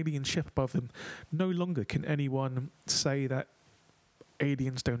an alien ship above them, no longer can anyone say that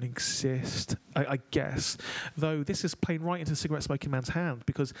aliens don't exist, I guess. Though this is playing right into the cigarette smoking man's hand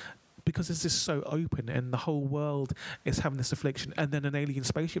because this is so open and the whole world is having this affliction, and then an alien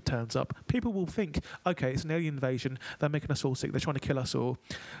spaceship turns up, people will think, okay, it's an alien invasion, they're making us all sick, they're trying to kill us all.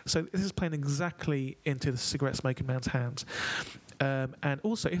 So this is playing exactly into the cigarette smoking man's hands. And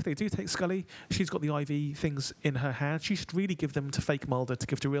also, if they do take Scully, she's got the IV things in her hand. She should really give them to fake Mulder to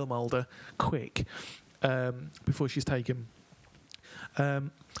give to real Mulder quick before she's taken.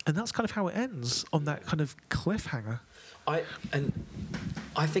 And that's kind of how it ends, on that kind of cliffhanger. I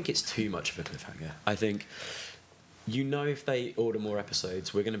think it's too much of a cliffhanger. I think, if they order more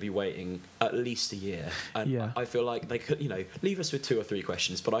episodes, we're going to be waiting at least a year. And I feel like they could, leave us with 2 or 3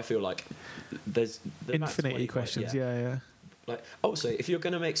 questions, but I feel like there's infinity questions. Yeah. Like, also, if you're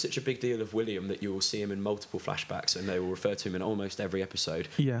going to make such a big deal of William that you will see him in multiple flashbacks and they will refer to him in almost every episode,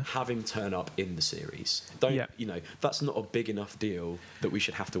 have him turn up in the series. That's not a big enough deal that we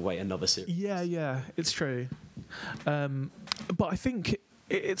should have to wait another series. Yeah, it's true. But I think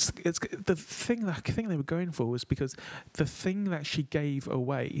it's the thing they were going for was because the thing that she gave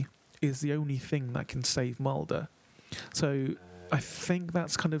away is the only thing that can save Mulder. So I think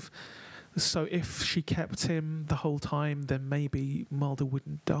that's kind of. So if she kept him the whole time, then maybe Mulder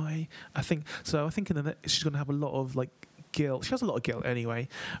wouldn't die. I think she's going to have a lot of like guilt. She has a lot of guilt anyway,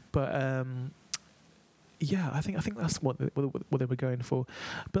 but I think that's what they were going for.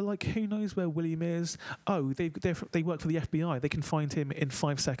 But like, who knows where William is? Oh, they work for the FBI. They can find him in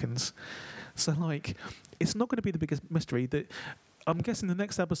 5 seconds. So like, it's not going to be the biggest mystery. That I'm guessing the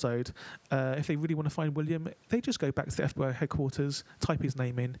next episode, if they really want to find William, they just go back to the FBI headquarters, type his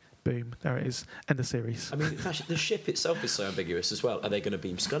name in, boom, there it is, end of series. I mean, the ship itself is so ambiguous as well. Are they going to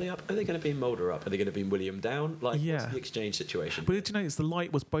beam Scully up? Are they going to beam Mulder up? Are they going to beam William down? Like, what's the exchange situation? But did you notice the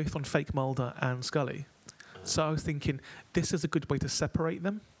light was both on fake Mulder and Scully? So I was thinking, this is a good way to separate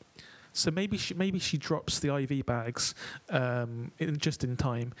them. So maybe she drops the IV bags just in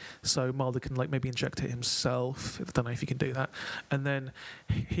time, so Mulder can like maybe inject it himself. I don't know if he can do that, and then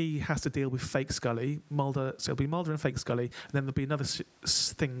he has to deal with fake Scully. So it'll be Mulder and fake Scully, and then there'll be another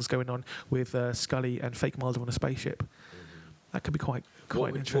things going on with Scully and fake Mulder on a spaceship. That could be quite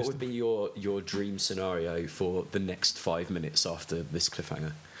interesting. What would be your dream scenario for the next 5 minutes after this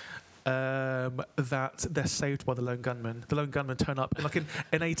cliffhanger? That they're saved by the lone gunman. The lone gunman turn up in like an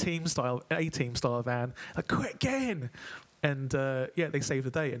A-team style van, like quick, get in, and they save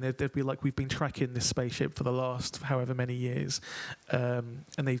the day. And they'd be like, we've been tracking this spaceship for the last however many years, and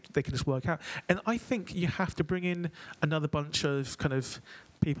they can just work out. And I think you have to bring in another bunch of kind of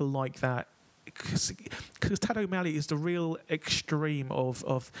people like that. Because Tad O'Malley is the real extreme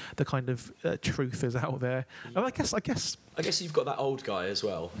of the kind of truthers out there. And I guess you've got that old guy as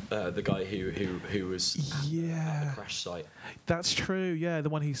well, the guy who was at the crash site. That's true. Yeah, the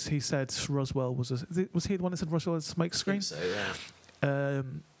one he said Roswell was he the one that said Roswell was a smoke screen? I think so, yeah.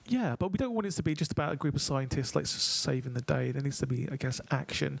 Yeah, but we don't want it to be just about a group of scientists like saving the day. There needs to be, I guess,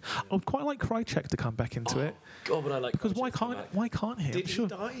 action. I would quite like Krycek to come back into it. God, but I like because Krycek why can't he? Did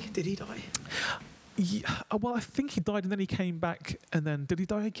he die? Yeah, well, I think he died and then he came back, and then did he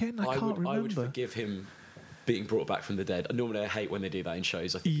die again? I can't remember. I would forgive him being brought back from the dead. Normally I hate when they do that in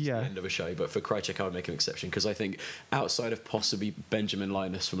shows. I think it's the end of a show, but for Krycek I would make an exception, because I think outside of possibly Benjamin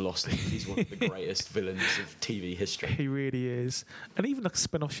Linus from Lost, he's one of the greatest villains of TV history. He really is. And even like a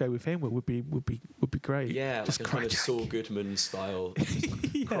spin-off show with him would be great. Yeah, just like a kind of Saul Goodman style.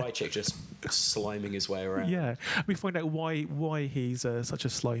 Krycek just sliming his way around. Yeah, we find out why he's such a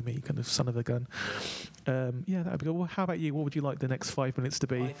slimy kind of son of a gun. That would be good. Well, how about you? What would you like the next 5 minutes to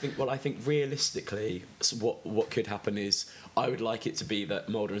be? I think realistically, what could happen is I would like it to be that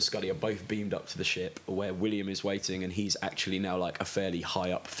Mulder and Scully are both beamed up to the ship where William is waiting, and he's actually now like a fairly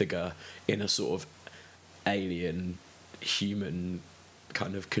high up figure in a sort of alien human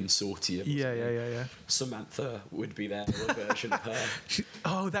kind of consortium. Yeah. Samantha would be there, or a version of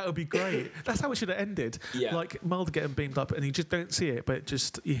her. That would be great. That's how it should have ended. Yeah. Like Mulder getting beamed up, and you just don't see it, but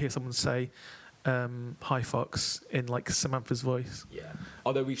just you hear someone say, "Hi, Fox," in like Samantha's voice. Yeah.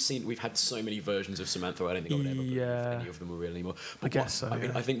 Although we've had so many versions of Samantha, I don't think I would ever believe any of them were real anymore. But I guess so. I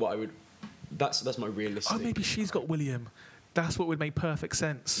mean, I think what I would. That's my realistic. Oh, maybe she's got William. That's what would make perfect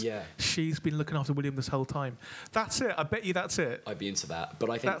sense. Yeah. She's been looking after William this whole time. That's it. I bet you that's it. I'd be into that. But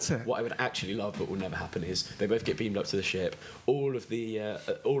I think what I would actually love, but will never happen, is they both get beamed up to the ship. All of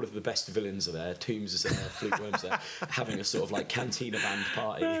the best villains are there. Toombs is there. Fleetworm's there, having a sort of like cantina band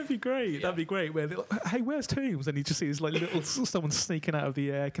party. That'd be great. Yeah. That'd be great. Where like, hey, where's Toombs? And you just see this like little someone sneaking out of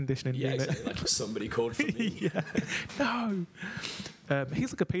the air conditioning unit. Yeah, exactly. Like somebody called for me. Yeah. No.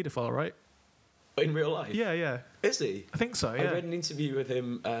 He's like a paedophile, right? In real life? Yeah. Is he? I think so, yeah. I read an interview with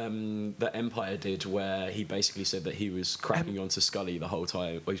him that Empire did where he basically said that he was cracking onto Scully the whole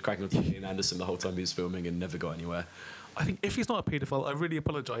time, or he was cracking onto Ian Anderson the whole time he was filming and never got anywhere. I think if he's not a paedophile, I really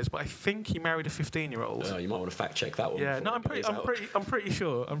apologise, but I think he married a 15-year-old. You might want to fact check that one. Yeah, no, I'm pretty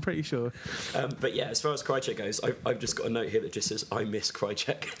sure. But yeah, as far as Krycek goes, I've just got a note here that just says I miss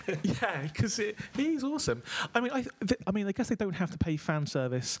Krycek. Yeah, because he's awesome. I mean, I guess they don't have to pay fan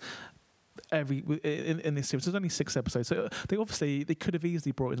service in this series. There's only 6 episodes, so they could have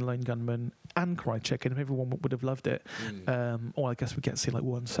easily brought in Lone Gunman and Krycek, and everyone would have loved it. Or I guess we get to see like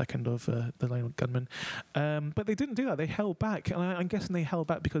 1 second of the Lone Gunman, but they didn't do that. They held back, and I'm guessing they held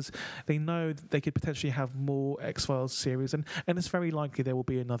back because they know that they could potentially have more X-Files series, and it's very likely there will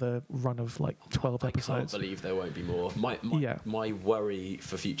be another run of like 12 episodes. I can't believe there won't be more. My worry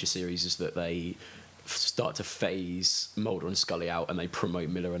for future series is that they start to phase Mulder and Scully out, and they promote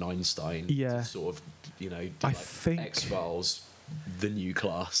Miller and Einstein to sort of, do X-Files, the new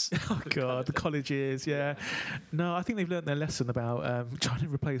class. Oh God, the college years, yeah. No, I think they've learned their lesson about trying to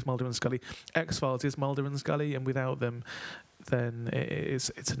replace Mulder and Scully. X-Files is Mulder and Scully, and without them, then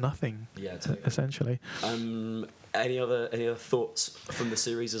it's nothing. Yeah, totally. Essentially. Any other thoughts from the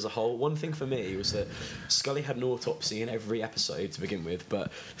series as a whole? One thing for me was that Scully had an autopsy in every episode to begin with,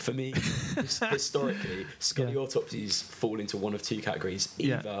 but for me, historically, Scully autopsies fall into one of 2 categories.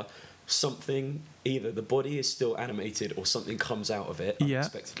 Either the body is still animated, or something comes out of it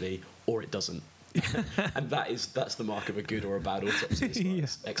unexpectedly, or it doesn't. And that's the mark of a good or a bad autopsy as far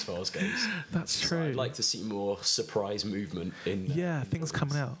as X-Files goes. That's true. So I'd like to see more surprise movement in things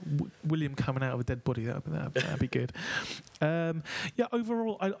coming out. William coming out of a dead body, that'd be good.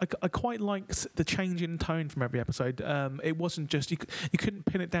 Overall I quite liked the change in tone from every episode. It wasn't just you couldn't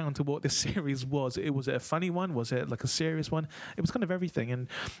pin it down to what this series was. Was it a funny one? Was it like a serious one? It was kind of everything, and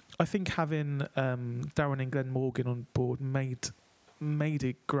I think having Darren and Glenn Morgan on board made made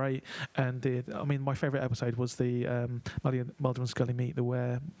it great. And my favourite episode was the Mulder and Scully meet the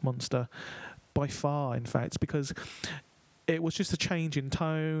were monster, by far, in fact, because it was just a change in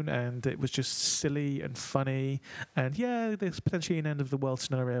tone, and it was just silly and funny. And yeah, there's potentially an end of the world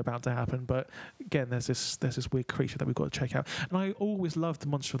scenario about to happen, but again, there's this weird creature that we've got to check out. And I always loved the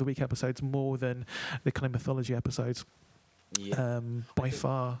Monster of the Week episodes more than the kind of mythology episodes. Yeah. By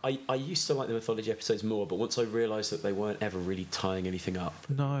far. I used to like the mythology episodes more, but once I realised that they weren't ever really tying anything up,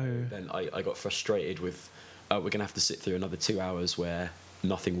 then I got frustrated with, we're going to have to sit through another 2 hours where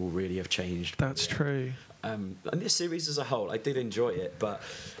nothing will really have changed. That's true. And this series as a whole, I did enjoy it, but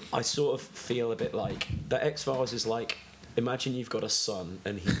I sort of feel a bit like the X-Files is like, imagine you've got a son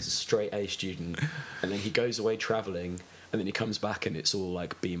and he's a straight A student, and then he goes away travelling, and then he comes back and it's all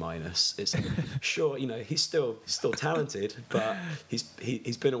like B-. It's sure, he's still talented, but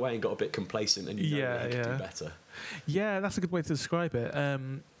he's been away and got a bit complacent, and he could do better. Yeah, that's a good way to describe it.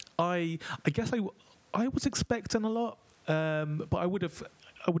 I guess I was expecting a lot, but I would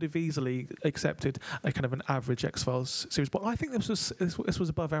have easily accepted a kind of an average X-Files series. But I think this was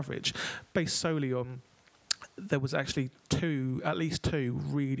above average, based solely on there was actually at least two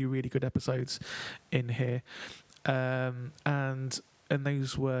really, really good episodes in here, and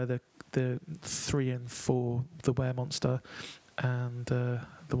those were the 3 and 4, the Were Monster, and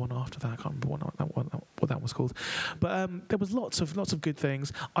the one after that, I can't remember what that was called. But there was lots of good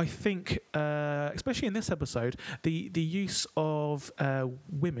things. I think, especially in this episode, the use of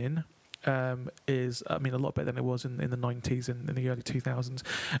women is, a lot better than it was in the 90s and in the early 2000s.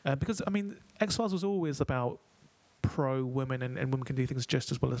 Because, X-Files was always about pro-women, and women can do things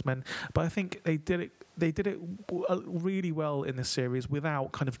just as well as men. But I think they did it really well in this series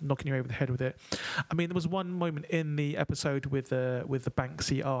without kind of knocking you over the head with it. There was one moment in the episode with the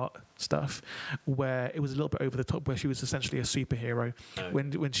Banksy art stuff where it was a little bit over the top, where she was essentially a superhero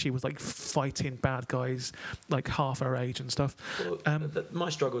when she was like fighting bad guys like half her age and stuff. Well,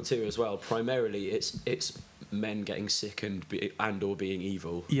 my struggle too as well. Primarily, it's men getting sick and or being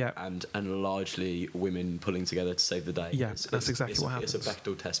evil, and largely women pulling together to save the day. Yeah, that's exactly what happens. It's a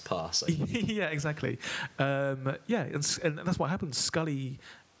Bechdel test pass. Yeah, exactly. And that's what happens. Scully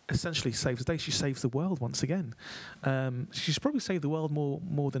essentially saves the day. She saves the world once again. She's probably saved the world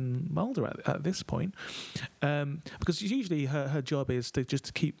more than Mulder at this point, because usually her job is to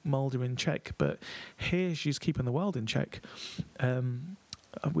just keep Mulder in check, but here she's keeping the world in check.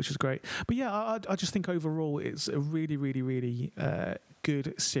 Which is great. But yeah, I just think overall it's a really, really, really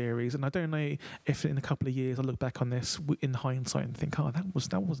good series. And I don't know if in a couple of years I look back on this in hindsight and think,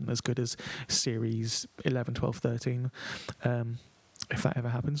 that wasn't as good as series 11, 12, 13. If that ever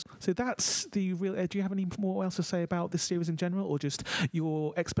happens. So that's the real. Do you have any more else to say about this series in general, or just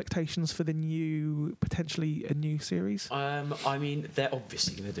your expectations for potentially a new series? They're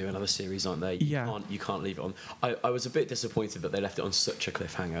obviously going to do another series, aren't they? You can't leave it on. I was a bit disappointed that they left it on such a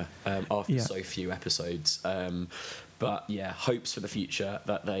cliffhanger after so few episodes. But yeah, hopes for the future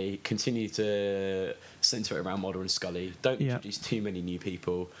that they continue to centre it around Mulder and Scully. Don't introduce too many new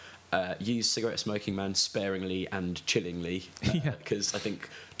people. Use Cigarette Smoking Man sparingly and chillingly, because I think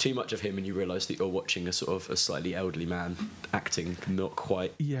too much of him and you realise that you're watching a sort of a slightly elderly man acting not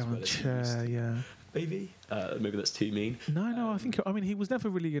quite as well as he used. Maybe that's too mean. No. He was never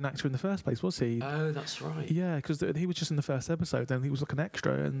really an actor in the first place, was he? Oh, that's right. Yeah, because he was just in the first episode, and he was like an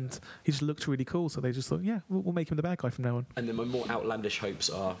extra, and he just looked really cool. So they just thought, we'll make him the bad guy from now on. And then my more outlandish hopes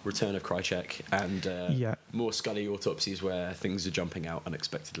are Return of Krychek and more Scully autopsies where things are jumping out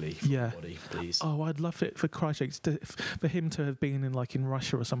unexpectedly from the body, please. Oh, I'd love it for Krychek for him to have been in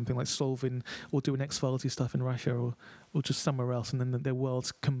Russia or something, like solving or doing X-Files stuff in Russia or just somewhere else, and then their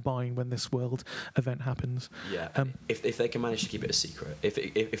worlds combine when this world event happens. Yeah, if they can manage to keep it a secret,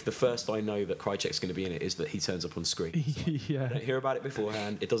 if the first I know that Krychek's going to be in it is that he turns up on screen, I don't hear about it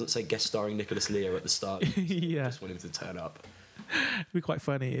beforehand. It doesn't say guest starring Nicholas Lear at the start. I just want him to turn up. It'd be quite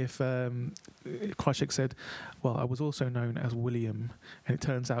funny if Krychek said, "Well, I was also known as William," and it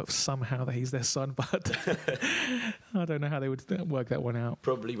turns out somehow that he's their son, but I don't know how they would work that one out.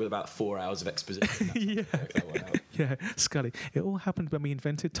 Probably with about 4 hours of exposition. Work that one out. Yeah, Scully. It all happened when we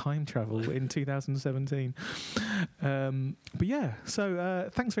invented time travel in 2017. But yeah, so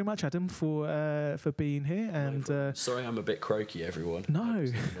thanks very much, Adam, for being here. And sorry, I'm a bit croaky, everyone. No,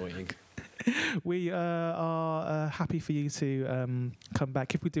 it's annoying. We are happy for you to come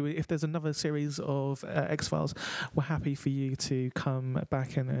back. If there's another series of X-Files, we're happy for you to come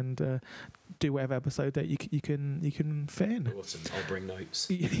back and do whatever episode that you can fit in. Awesome. I'll bring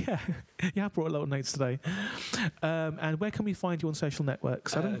notes. Yeah, you have brought a lot of notes today. And where can we find you on social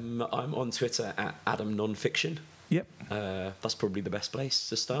networks, Adam? I'm on Twitter at Adam Nonfiction. Yep. That's probably the best place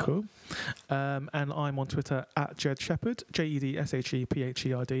to start. Cool. And I'm on Twitter at Jed Shepherd,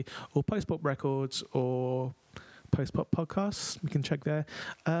 JEDSHEPHERD, or Postpop Records, or Postpop Podcasts. You can check there.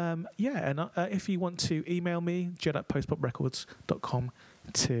 And if you want to email me, jed@postpoprecords.com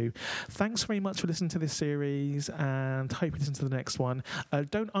too. Thanks very much for listening to this series, and hope you listen to the next one.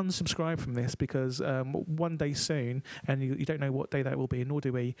 Don't unsubscribe from this, because one day soon, and you don't know what day that will be, nor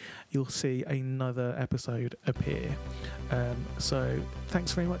do we, you'll see another episode appear. So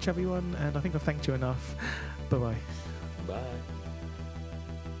thanks very much, everyone, and I think I've thanked you enough. Bye-bye. Bye.